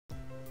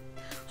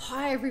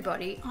Hi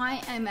everybody,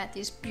 I am at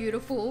this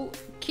beautiful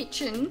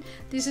kitchen.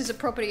 This is a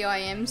property I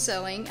am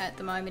selling at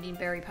the moment in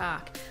Berry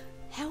Park.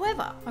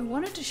 However, I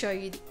wanted to show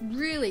you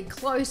really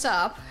close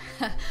up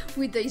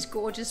with these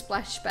gorgeous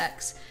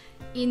splashbacks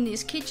in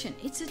this kitchen.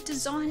 It's a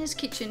designer's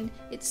kitchen.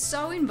 It's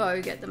so in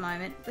vogue at the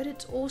moment, but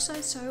it's also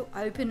so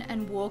open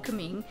and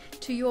welcoming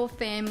to your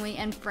family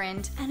and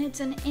friends, and it's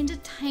an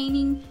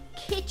entertaining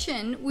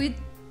kitchen with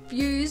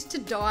views to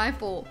die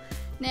for.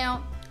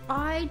 Now,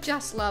 I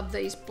just love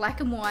these black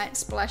and white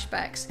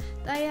splashbacks.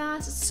 They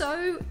are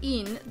so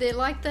in. They're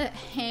like the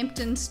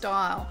Hampton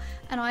style,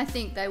 and I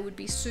think they would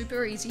be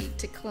super easy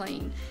to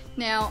clean.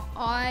 Now,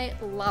 I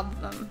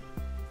love them.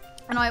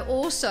 And I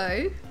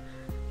also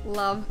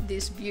love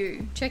this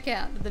view. Check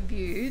out the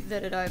view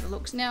that it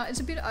overlooks. Now, it's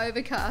a bit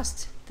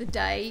overcast, the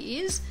day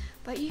is,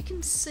 but you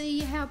can see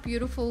how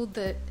beautiful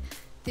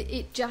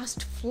it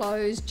just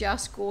flows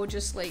just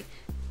gorgeously.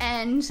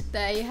 And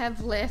they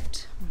have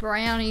left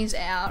brownies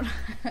out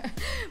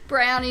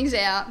brownies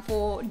out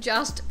for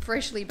just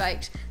freshly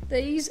baked.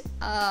 These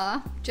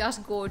are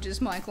just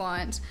gorgeous, my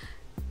clients.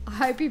 I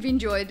hope you've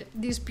enjoyed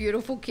this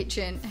beautiful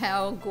kitchen.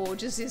 How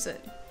gorgeous is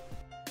it?